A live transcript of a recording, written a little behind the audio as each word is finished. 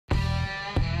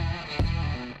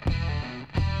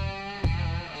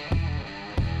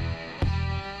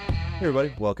Hey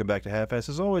everybody, welcome back to Half-Ass.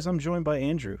 As always, I'm joined by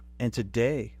Andrew, and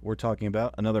today we're talking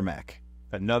about another Mac.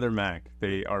 Another Mac.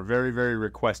 They are very, very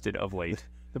requested of late.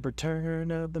 The return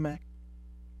of the Mac.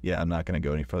 Yeah, I'm not going to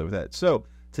go any further with that. So,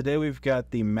 today we've got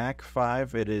the Mac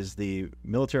 5. It is the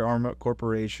Military Armament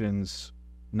Corporation's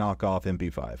knockoff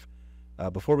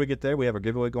MP5. Before we get there, we have a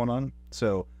giveaway going on.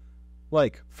 So,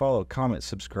 like, follow, comment,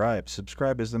 subscribe.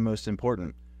 Subscribe is the most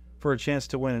important. For a chance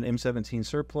to win an M17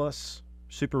 surplus,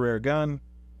 super rare gun,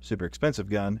 super expensive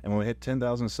gun, and when we hit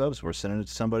 10,000 subs, we're sending it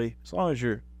to somebody, as long as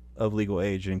you're of legal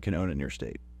age and can own it in your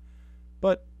state.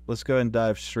 But let's go ahead and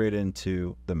dive straight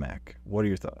into the Mac. What are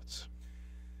your thoughts?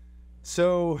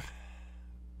 So,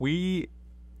 we,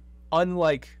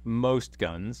 unlike most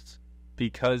guns,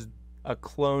 because a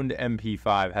cloned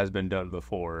MP5 has been done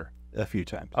before A few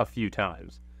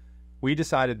times. We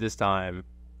decided this time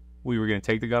we were going to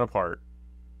take the gun apart.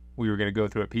 We were going to go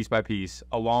through it piece by piece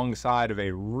alongside of a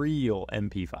real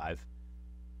MP5,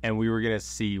 and we were going to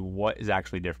see what is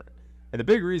actually different. And the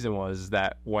big reason was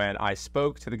that when I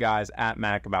spoke to the guys at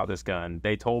Mac about this gun,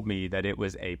 they told me that it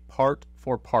was a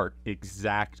part-for-part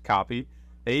exact copy.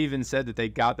 They even said that they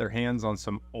got their hands on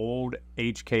some old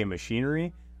HK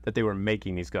machinery that they were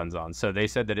making these guns on. So they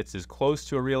said that it's as close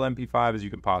to a real MP5 as you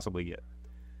can possibly get.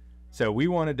 So we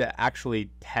wanted to actually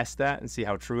test that and see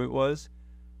how true it was,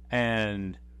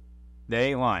 and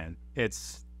they ain't lying. It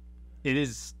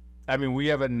is, I mean, we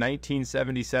have a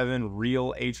 1977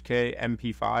 real HK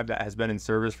MP5 that has been in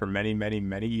service for many, many,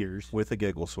 many years. With a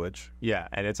giggle switch. Yeah,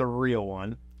 and it's a real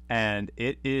one. And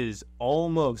it is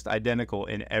almost identical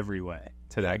in every way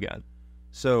to that gun.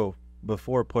 So,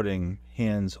 before putting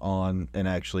hands on and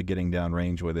actually getting down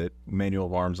range with it, manual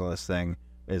of arms on this thing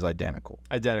is identical.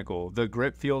 Identical. The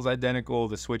grip feels identical.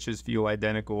 The switches feel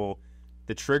identical.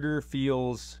 The trigger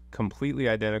feels completely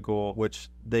identical. Which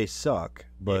they suck,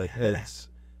 but it's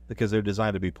because they're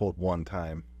designed to be pulled one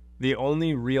time. The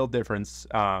only real difference,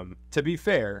 to be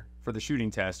fair, for the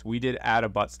shooting test, we did add a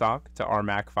buttstock to our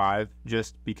Mac 5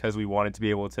 just because we wanted to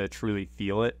be able to truly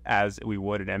feel it as we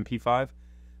would an MP5.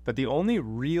 But the only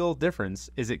real difference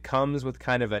is it comes with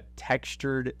kind of a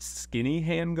textured, skinny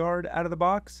handguard out of the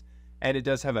box, and it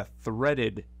does have a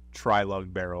threaded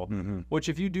tri-lug barrel, which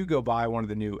if you do go buy one of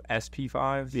the new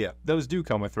SP5s, yeah, those do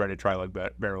come with threaded tri-lug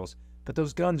barrels, but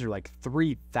those guns are like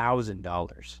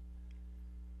 $3,000.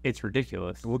 It's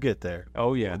ridiculous. We'll get there.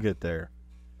 Oh, yeah. We'll get there.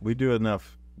 We do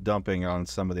enough dumping on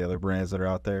some of the other brands that are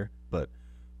out there, but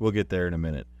we'll get there in a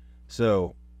minute.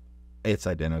 So, it's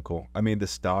identical. I mean, the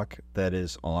stock that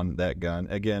is on that gun,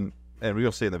 again, and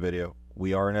we'll see in the video,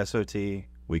 we are an SOT.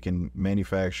 We can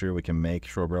manufacture, we can make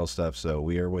short barrel stuff, so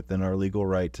we are within our legal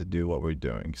right to do what we're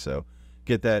doing. So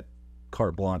get that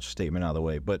carte blanche statement out of the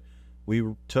way. But we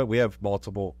have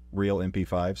multiple real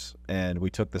MP5s, and we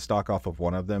took the stock off of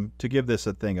one of them to give this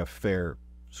a fair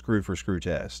screw for screw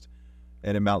test.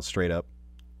 And it mounts straight up.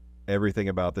 Everything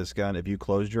about this gun, if you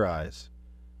closed your eyes,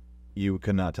 you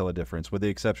could not tell a difference, with the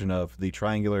exception of the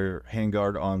triangular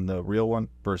handguard on the real one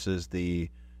versus the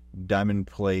diamond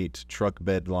plate truck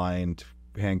bed lined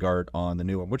handguard on the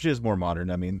new one, which is more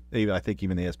modern. I mean, I think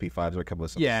even the SP5s are a couple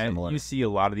of similar. You see a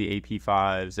lot of the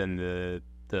AP5s and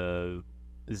the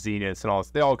Zeniths and all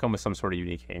this. They all come with some sort of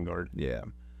unique handguard. Yeah.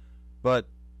 But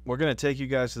we're going to take you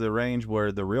guys to the range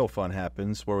where the real fun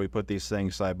happens, where we put these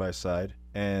things side by side.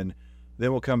 And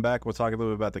then we'll come back. We'll talk a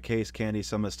little bit about the case candy,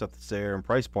 some of the stuff that's there, and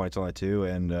price points on it too,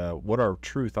 and what our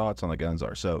true thoughts on the guns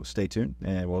are. So stay tuned,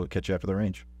 and we'll catch you after the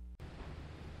range.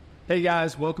 Hey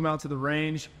guys, welcome out to the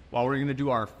range. While we're going to do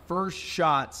our first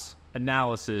shots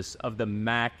analysis of the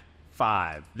Mac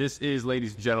 5. This is,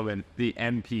 ladies and gentlemen, the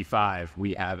MP5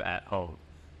 we have at home.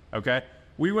 Okay?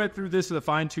 We went through this with a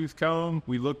fine-tooth comb.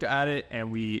 We looked at it, and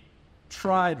we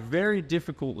tried very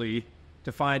difficultly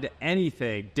to find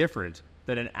anything different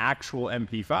than an actual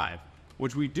MP5,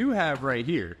 which we do have right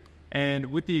here. And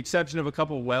with the exception of a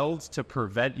couple welds to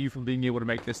prevent you from being able to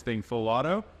make this thing full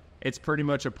auto, it's pretty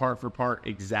much a part-for-part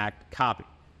exact copy.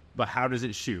 But how does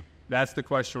it shoot? That's the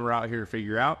question we're out here to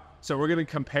figure out. So we're going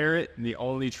to compare it in the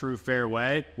only true fair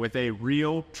way with a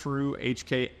real, true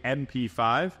HK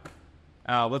MP5.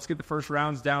 Let's get the first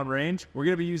rounds downrange. We're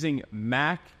going to be using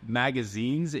Mac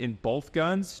magazines in both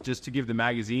guns just to give the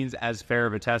magazines as fair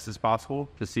of a test as possible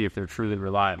to see if they're truly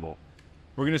reliable.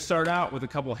 We're going to start out with a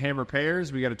couple hammer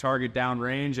pairs. We got a target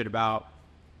downrange at about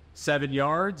 7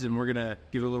 yards, and we're going to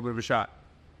give it a little bit of a shot.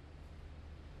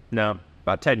 No,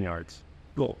 about 10 yards.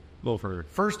 A little further.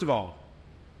 First of all,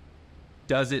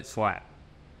 does it slap?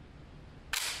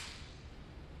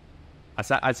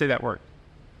 I'd say that worked.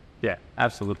 Yeah,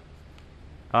 absolutely.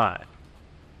 All right.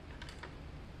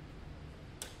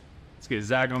 Let's get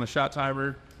Zack on the shot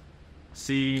timer.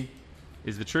 See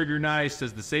Is the trigger nice?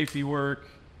 Does the safety work?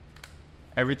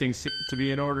 Everything seems to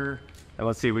be in order. And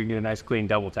let's see if we can get a nice clean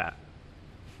double tap.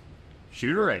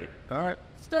 Shooter ready. All right.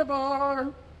 Step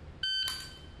on.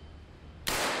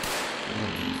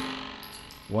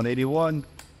 181.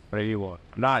 181.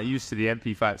 I'm not used to the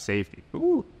MP5 safety.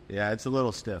 Ooh. Yeah, it's a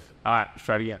little stiff. All right, let's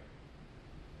try it again.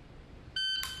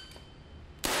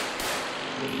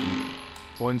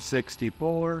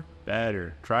 164.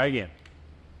 Better. Try again.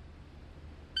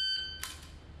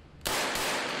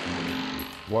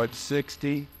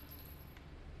 160.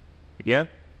 Again.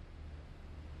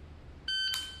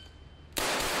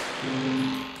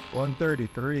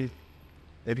 133.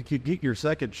 If you could get your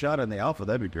second shot on the alpha,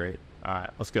 that'd be great. All right,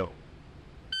 let's go.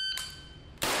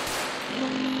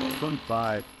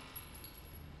 1.5.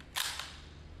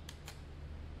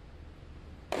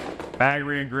 Bag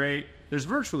ran great. There's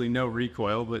virtually no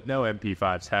recoil, but no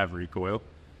MP5s have recoil.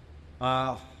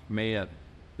 Man.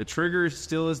 The trigger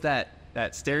still is that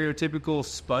stereotypical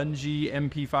spongy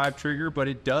MP5 trigger, but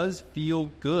it does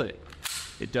feel good.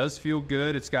 It does feel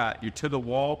good. It's got, you're to the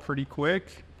wall pretty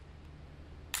quick.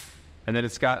 And then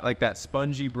it's got like that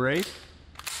spongy break,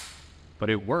 but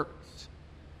it works.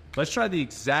 Let's try the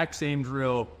exact same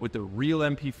drill with the real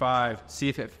MP5, see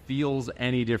if it feels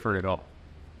any different at all.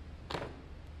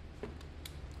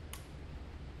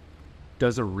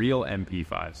 Does a real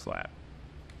MP5 slap?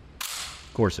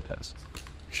 Of course it does.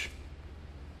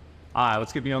 All right,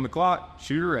 let's get me on the clock.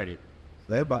 Shooter ready.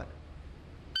 Stand by.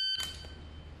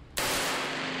 That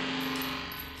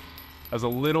was a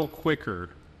little quicker.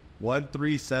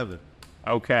 137.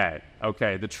 Okay.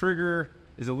 The trigger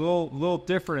is a little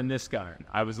different in this gun.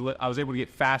 I was able to get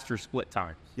faster split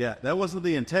time. Yeah, that wasn't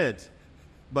the intent,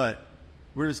 but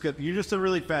you're just a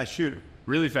really fast shooter.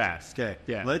 Really fast. Okay.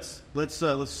 Yeah. Let's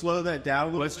slow that down a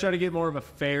little. Let's try to get more of a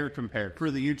fair comparison.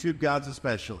 For the YouTube gods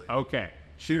especially. Okay.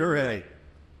 Shooter ready.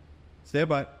 Stand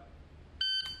by.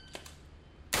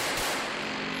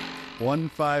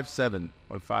 157.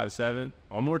 157.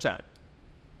 One more time.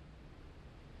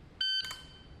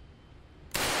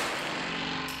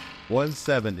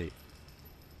 170.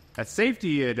 That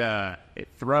safety, it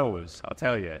throws. I'll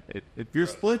tell you. Your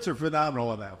splits are phenomenal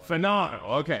on that one.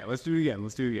 Phenomenal. Okay, let's do it again.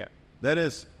 That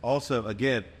is also,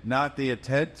 again, not the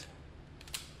intent.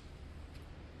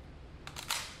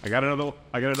 I got another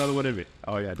one in me.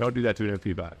 Oh yeah, don't do that to an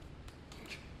MP5.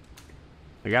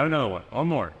 I got another one. One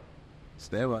more.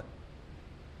 Stand by.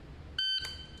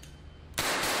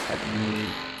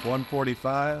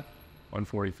 145.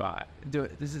 145.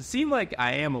 Does it seem like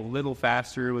I am a little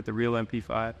faster with the real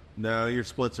MP5? No, your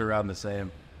splits are around the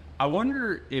same. I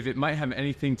wonder if it might have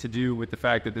anything to do with the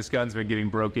fact that this gun's been getting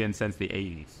broke in since the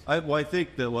 80s. I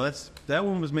think that that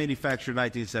one was manufactured in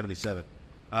 1977.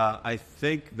 I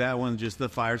think that one, just the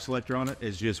fire selector on it,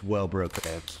 is just well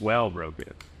broken. It's well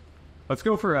broken. Let's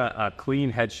go for a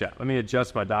clean headshot. Let me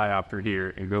adjust my diopter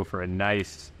here and go for a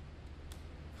nice,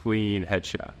 clean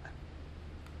headshot.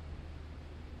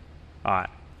 All right.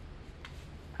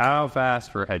 How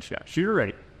fast for a headshot? Shooter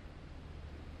ready.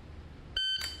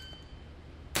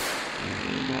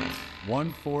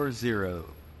 140. I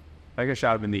think I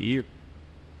shot him in the ear.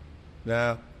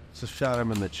 No, just shot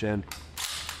him in the chin.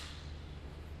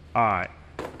 All right.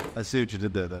 I see what you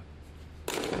did there, though.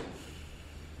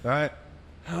 All right.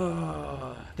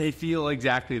 They feel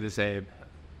exactly the same.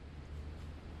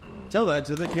 Tell that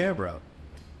to the camera.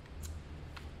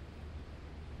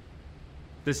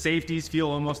 The safeties feel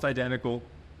almost identical.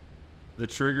 The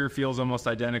trigger feels almost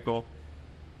identical.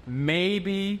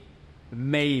 Maybe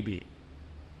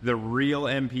the real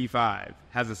MP5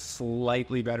 has a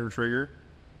slightly better trigger,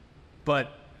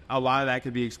 but a lot of that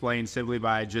could be explained simply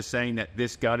by just saying that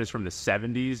this gun is from the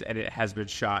 70s and it has been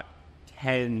shot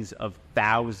tens of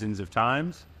thousands of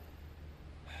times.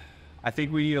 I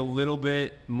think we need a little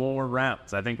bit more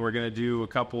rounds. I think we're going to do a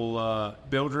couple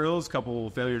build drills, couple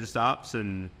failure to stops,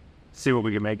 and see what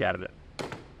we can make out of it.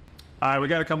 All right, we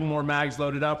got a couple more mags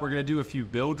loaded up. We're going to do a few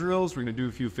build drills. We're going to do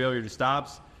a few failure to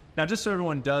stops. Now, just so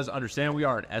everyone does understand, we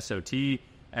are an SOT,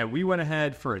 and we went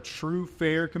ahead for a true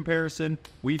fair comparison.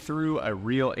 We threw a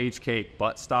real HK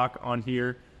buttstock on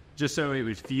here just so it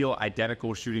would feel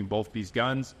identical shooting both these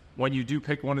guns. When you do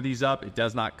pick one of these up, it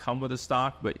does not come with a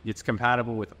stock, but it's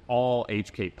compatible with all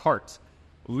HK parts.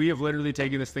 We have literally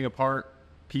taken this thing apart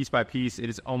piece by piece. It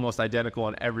is almost identical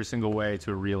in every single way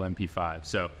to a real MP5.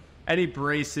 So any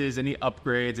braces, any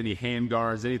upgrades, any hand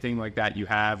guards, anything like that you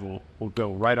have will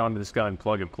go right onto this gun,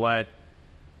 plug and play.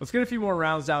 Let's get a few more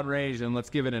rounds downrange and let's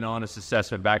give it an honest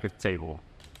assessment back at the table.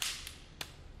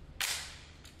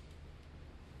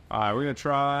 All right, we're going to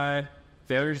try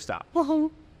failure to stop.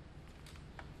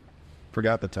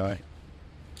 Forgot the tie.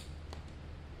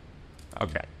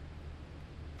 Okay.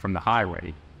 From the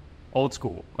highway. Old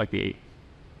school, like the 8.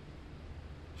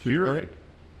 You're right.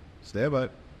 Stand by.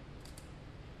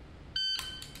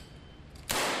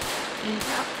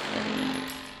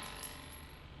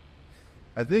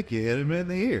 I think you hit him in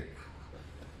the ear.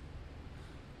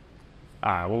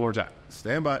 All right, one more time.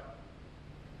 Stand by.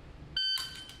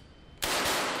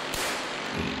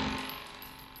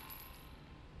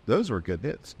 Those were good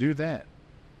hits. Do that.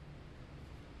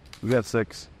 We got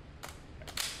 6.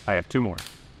 I have 2 more.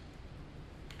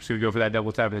 Just gonna go for that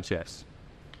double tap in the chest.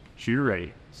 Shooter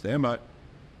ready. Stand by.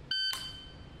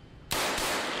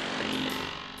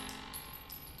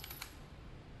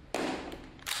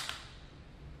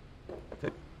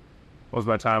 What was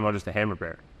my time on just a hammer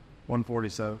bear?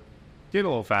 147. Get a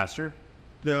little faster.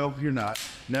 No, you're not.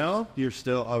 No? You're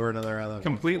still over another round.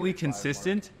 Completely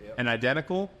consistent and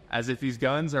identical, as if these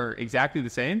guns are exactly the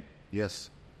same? Yes.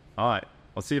 All right.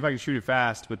 Let's see if I can shoot it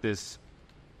fast with this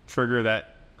trigger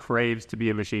that craves to be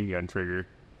a machine gun trigger.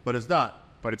 But it's not.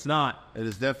 But it's not. It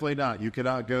is definitely not. You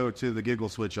cannot go to the giggle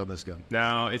switch on this gun.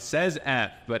 No, it says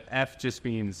F, but F just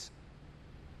means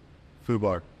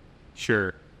Foobar.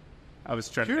 sure. I was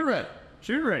trying Shoot right.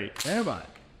 Shoot right. Stand by.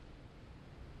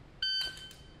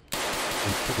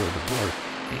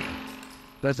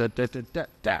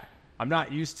 I'm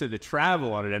not used to the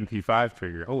travel on an MP5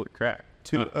 trigger. Holy crap.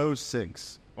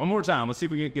 206. One more time. Let's see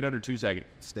if we can get under 2 seconds.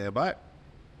 Stand by.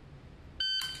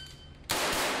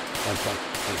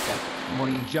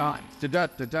 Morning, John.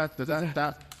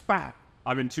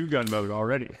 I'm in 2-gun mode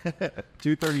already.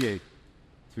 238.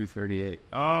 238.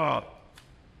 Oh.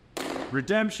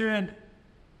 Redemption.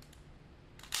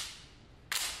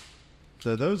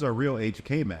 So those are real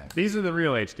HK mags. These are the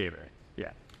real HK variants.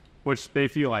 Yeah. Which they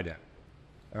feel identical.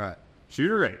 All right.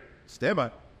 Shooter rate. Stand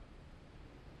by.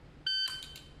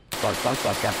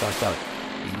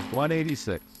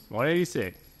 186.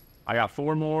 186. I got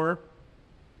 4 more.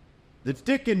 The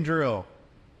Dickin drill.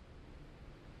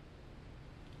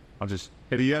 I'll just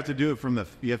But you have to do it from the.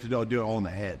 You have to do it all in the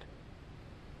head.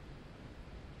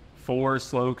 4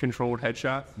 slow controlled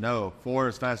headshots. No, 4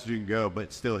 as fast as you can go,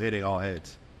 but still hitting all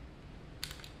heads.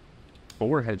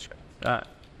 4 headshots.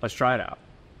 Let's try it out.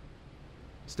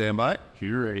 Stand by.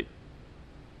 Shooter rate.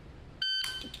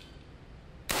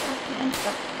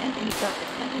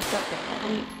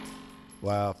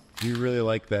 Wow, you really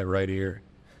like that right here.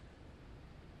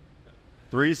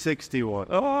 361.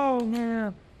 Oh,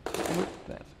 man.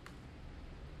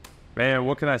 Man,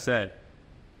 what can I say?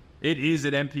 It is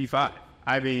an MP5.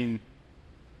 I mean,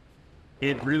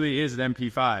 it really is an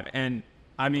MP5. And,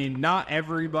 I mean, not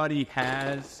everybody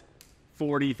has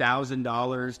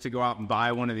 $40,000 to go out and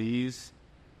buy one of these.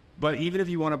 But even if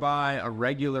you want to buy a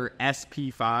regular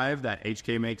SP5 that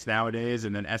HK makes nowadays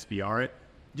and then SBR it,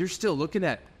 you're still looking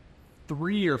at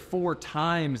 3 or 4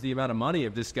 times the amount of money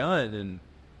of this gun. And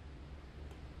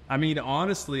I mean,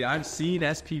 honestly, I've seen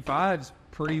SP5s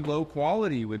pretty low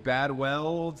quality with bad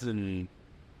welds and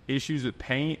issues with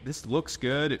paint. This looks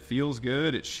good. It feels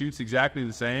good. It shoots exactly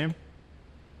the same.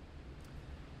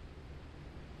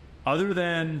 Other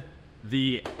than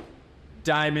the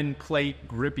diamond plate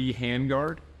grippy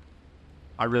handguard,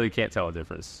 I really can't tell a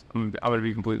difference. I'm going to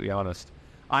be completely honest.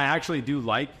 I actually do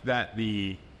like that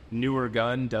the newer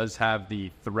gun does have the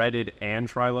threaded and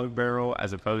tri-lug barrel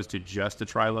as opposed to just a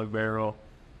tri-lug barrel.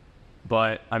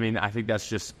 But, I mean, I think that's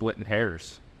just splitting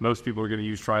hairs. Most people are going to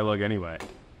use tri-lug anyway.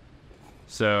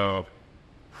 So,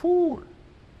 whew.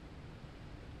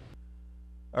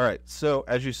 All right, so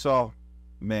as you saw,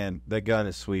 man, that gun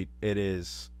is sweet. It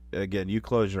is, again, you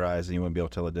close your eyes and you won't be able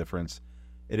to tell the difference.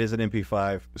 It is an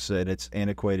MP5, so it's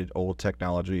antiquated old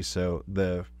technology, so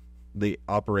the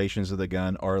operations of the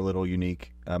gun are a little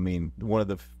unique. I mean, one of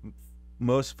the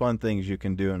most fun things you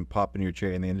can do and pop in your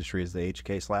chair in the industry is the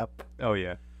HK slap. Oh,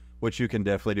 yeah. Which you can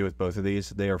definitely do with both of these.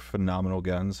 They are phenomenal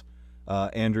guns.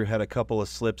 Andrew had a couple of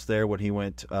slips there when he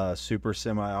went super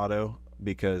semi-auto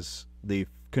because the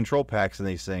control packs in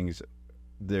these things,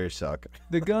 they suck.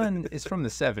 The gun is from the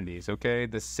 70s, okay?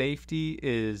 The safety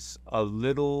is a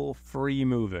little free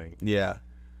moving. Yeah.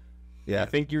 Yeah. You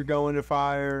think you're going to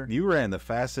fire. You ran the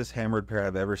fastest hammered pair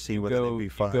I've ever seen with an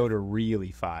MP5. You go to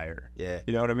really fire. Yeah.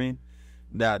 You know what I mean?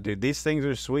 Nah, dude, these things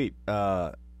are sweet.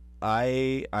 I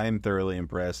am thoroughly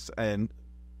impressed. And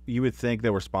you would think they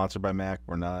were sponsored by Mac.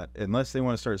 We're not. Unless they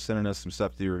want to start sending us some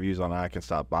stuff to do reviews on, I can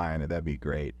stop buying it. That'd be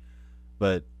great.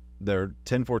 But their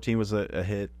 1014 was a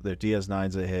hit. Their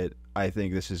DS9's a hit. I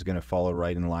think this is going to follow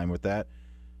right in line with that.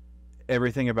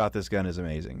 Everything about this gun is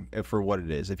amazing for what it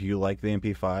is. If you like the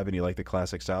MP5 and you like the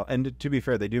classic style, and to be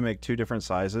fair, they do make 2 different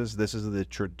sizes. This is the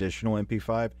traditional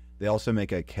MP5. They also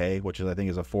make a K, which is, I think,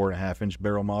 is a 4.5-inch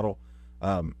barrel model.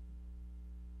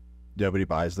 Nobody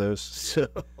buys those. So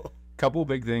Couple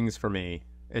big things for me,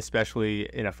 especially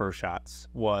in a first shots,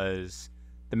 was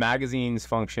the magazines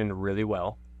function really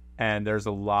well, and there's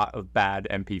a lot of bad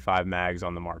MP5 mags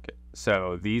on the market.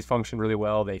 So these function really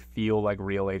well. They feel like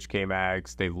real HK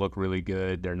mags. They look really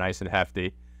good. They're nice and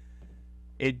hefty.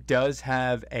 It does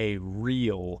have a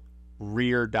real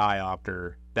rear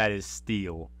diopter that is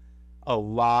steel. A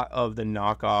lot of the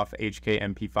knockoff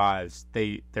HK MP5s,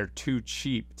 they're too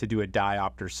cheap to do a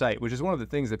diopter sight, which is one of the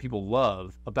things that people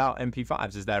love about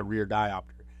MP5s is that rear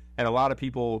diopter. And a lot of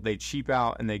people, they cheap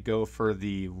out and they go for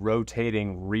the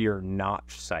rotating rear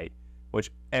notch sight, which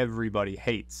everybody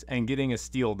hates. And getting a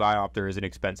steel diopter is an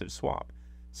expensive swap.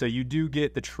 So you do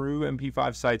get the true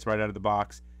MP5 sights right out of the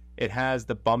box. It has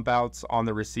the bump outs on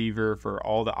the receiver for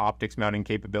all the optics mounting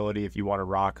capability if you want to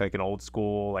rock like an old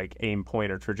school like aim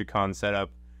point or Trijicon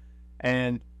setup.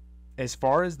 And as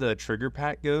far as the trigger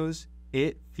pack goes,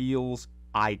 it feels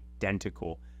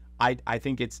identical. I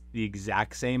think it's the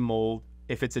exact same mold.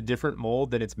 If it's a different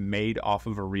mold, then it's made off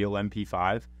of a real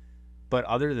MP5. But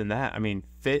other than that, I mean,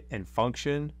 fit and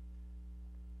function,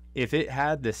 if it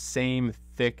had the same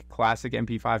thick classic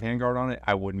MP5 handguard on it,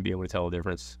 I wouldn't be able to tell the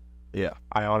difference. yeah,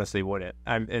 I honestly wouldn't.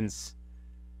 And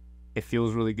it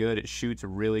feels really good. It shoots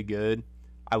really good.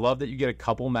 I love that you get a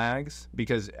couple mags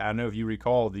because I don't know if you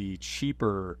recall the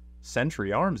cheaper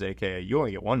Century Arms AK, you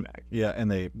only get one mag. yeah,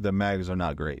 and the mags are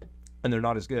not great. And they're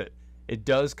not as good. It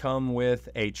does come with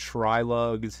a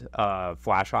tri-lugged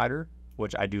flash hider,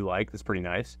 which I do like. That's pretty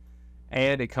nice.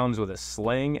 And it comes with a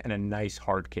sling and a nice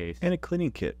hard case. And a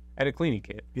cleaning kit.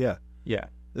 Yeah. Yeah.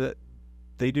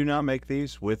 They do not make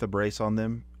these with a brace on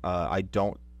them. I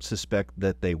don't suspect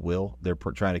that they will. They're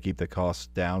trying to keep the costs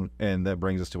down, and that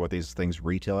brings us to what these things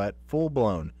retail at.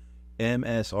 Full-blown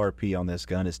MSRP on this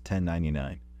gun is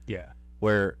 $10.99. Yeah.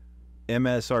 Where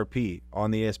MSRP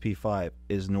on the SP5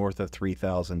 is north of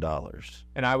 $3,000.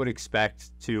 And I would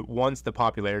expect to, once the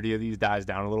popularity of these dies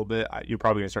down a little bit, you're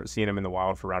probably going to start seeing them in the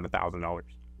wild for around $1,000.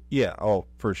 Yeah, oh,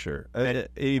 for sure.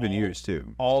 Even used,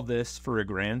 too. All this for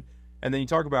 $1,000. And then you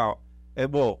talk about...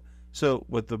 So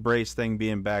with the brace thing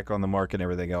being back on the market and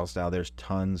everything else now, there's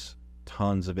tons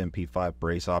of MP5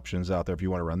 brace options out there if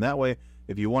you want to run that way.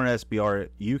 If you want to SBR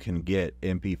it, you can get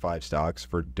MP5 stocks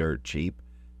for dirt cheap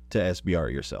to SBR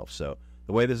it yourself. So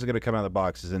the way this is going to come out of the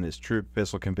box is in its true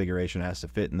pistol configuration. It has to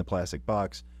fit in the plastic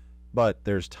box, but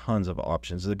there's tons of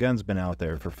options. The gun's been out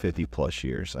there for 50 plus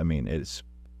years. I mean, it's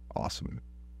awesome.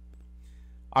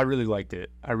 I really liked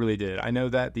it. I really did. I know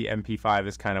that the MP5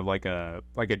 is kind of like a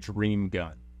dream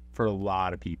gun for a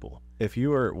lot of people. If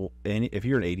you're an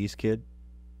 80s kid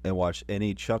and watch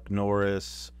any Chuck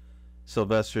Norris,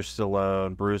 Sylvester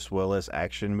Stallone, Bruce Willis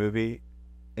action movie,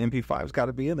 MP5's got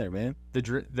to be in there, man. The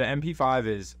MP5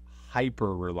 is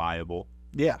hyper reliable.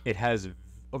 Yeah. It has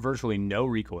virtually no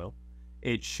recoil.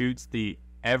 It shoots the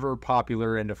ever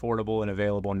popular and affordable and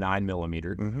available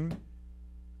 9mm. Mm-hmm.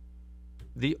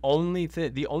 The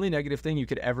only negative thing you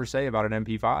could ever say about an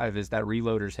MP5 is that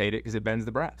reloaders hate it because it bends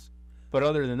the brass. But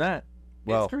other than that,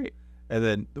 it's great. And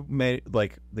then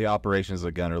the operations of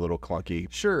the gun are a little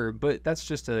clunky. Sure, but that's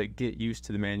just to get used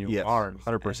to the manual arms.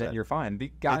 100%. You're fine.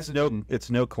 The guys it's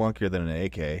no clunkier than an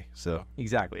AK. So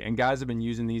exactly, and guys have been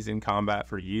using these in combat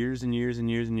for years and years and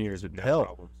years and years with no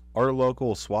problems. Our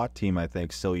local SWAT team, I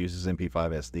think, still uses MP5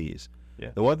 SDs.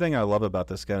 Yeah. The one thing I love about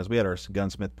this gun is we had our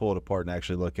gunsmith pull it apart and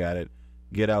actually look at it,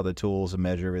 get out the tools and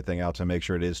measure everything out to make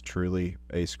sure it is truly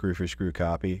a screw-for-screw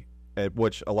copy,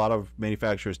 which a lot of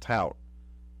manufacturers tout.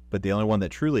 But the only one that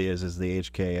truly is the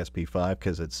HK SP5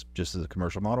 because it's just as a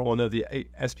commercial model. Well, no, the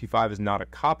SP5 is not a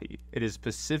copy. It is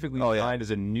specifically designed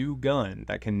as a new gun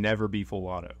that can never be full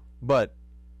auto. But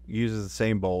uses the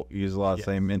same bolt, uses a lot of the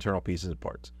same internal pieces and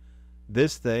parts.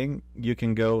 This thing, you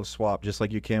can go swap just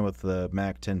like you can with the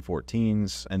Mac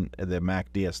 1014s and the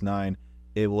Mac DS9.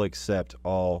 It will accept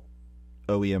all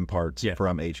OEM parts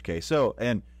from HK. So,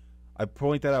 and I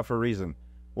point that out for a reason.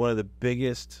 One of the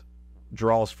biggest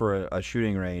draws for a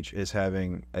shooting range is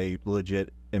having a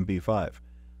legit MP5.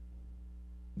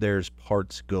 There's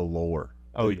parts galore.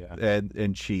 Oh yeah,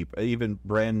 and cheap, even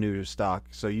brand new stock.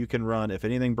 So you can run, if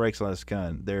anything breaks on this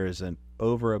gun, there is an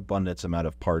overabundance amount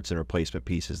of parts and replacement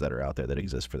pieces that are out there that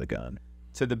exist for the gun.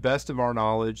 To the best of our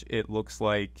knowledge, it looks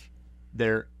like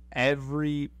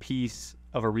every piece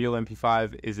of a real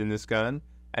MP5 is in this gun.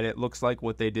 And it looks like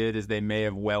what they did is they may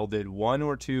have welded one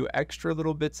or two extra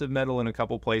little bits of metal in a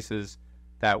couple places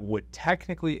that would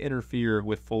technically interfere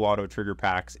with full auto trigger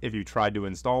packs if you tried to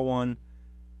install one.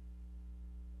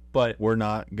 But we're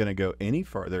not going to go any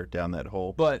further down that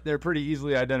hole. But they're pretty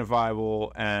easily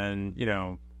identifiable and,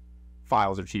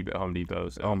 files are cheap at Home Depot.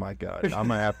 So. Oh my God, I'm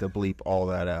gonna have to bleep all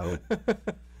that out.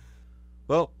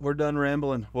 Well, we're done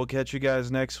rambling. We'll catch you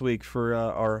guys next week for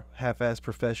our half-ass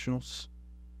professionals.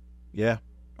 Yeah,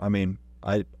 I mean,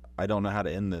 I don't know how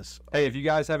to end this. Hey, if you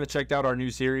guys haven't checked out our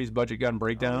new series, Budget Gun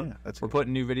Breakdown, we're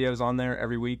putting new videos on there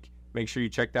every week. Make sure you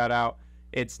check that out.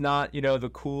 It's not,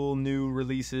 the cool new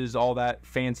releases, all that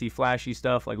fancy, flashy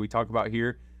stuff like we talk about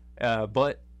here.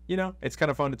 But, it's kind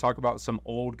of fun to talk about some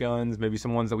old guns, maybe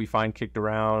some ones that we find kicked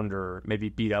around or maybe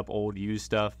beat up old used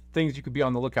stuff. Things you could be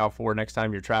on the lookout for next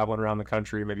time you're traveling around the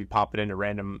country, maybe pop it into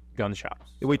random gun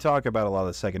shops. We talk about a lot of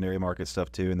the secondary market stuff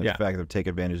too, and the fact that take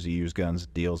advantage of used guns,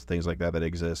 deals, things like that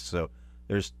exist. So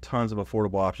there's tons of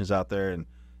affordable options out there. And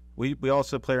we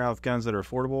also play around with guns that are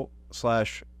affordable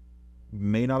 /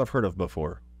 may not have heard of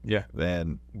before. Yeah.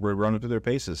 And we're running through their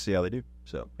paces, see how they do.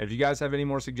 So if you guys have any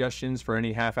more suggestions for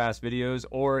any half-ass videos,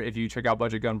 or if you check out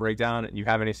Budget Gun Breakdown and you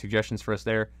have any suggestions for us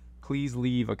there, please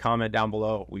leave a comment down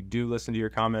below. We do listen to your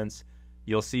comments.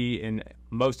 You'll see in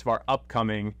most of our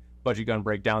upcoming Budget Gun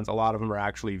Breakdowns, a lot of them are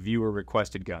actually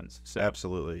viewer-requested guns. So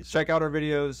absolutely. Check out our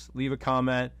videos, leave a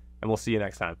comment, and we'll see you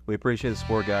next time. We appreciate the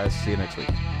support, guys. See you next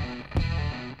week.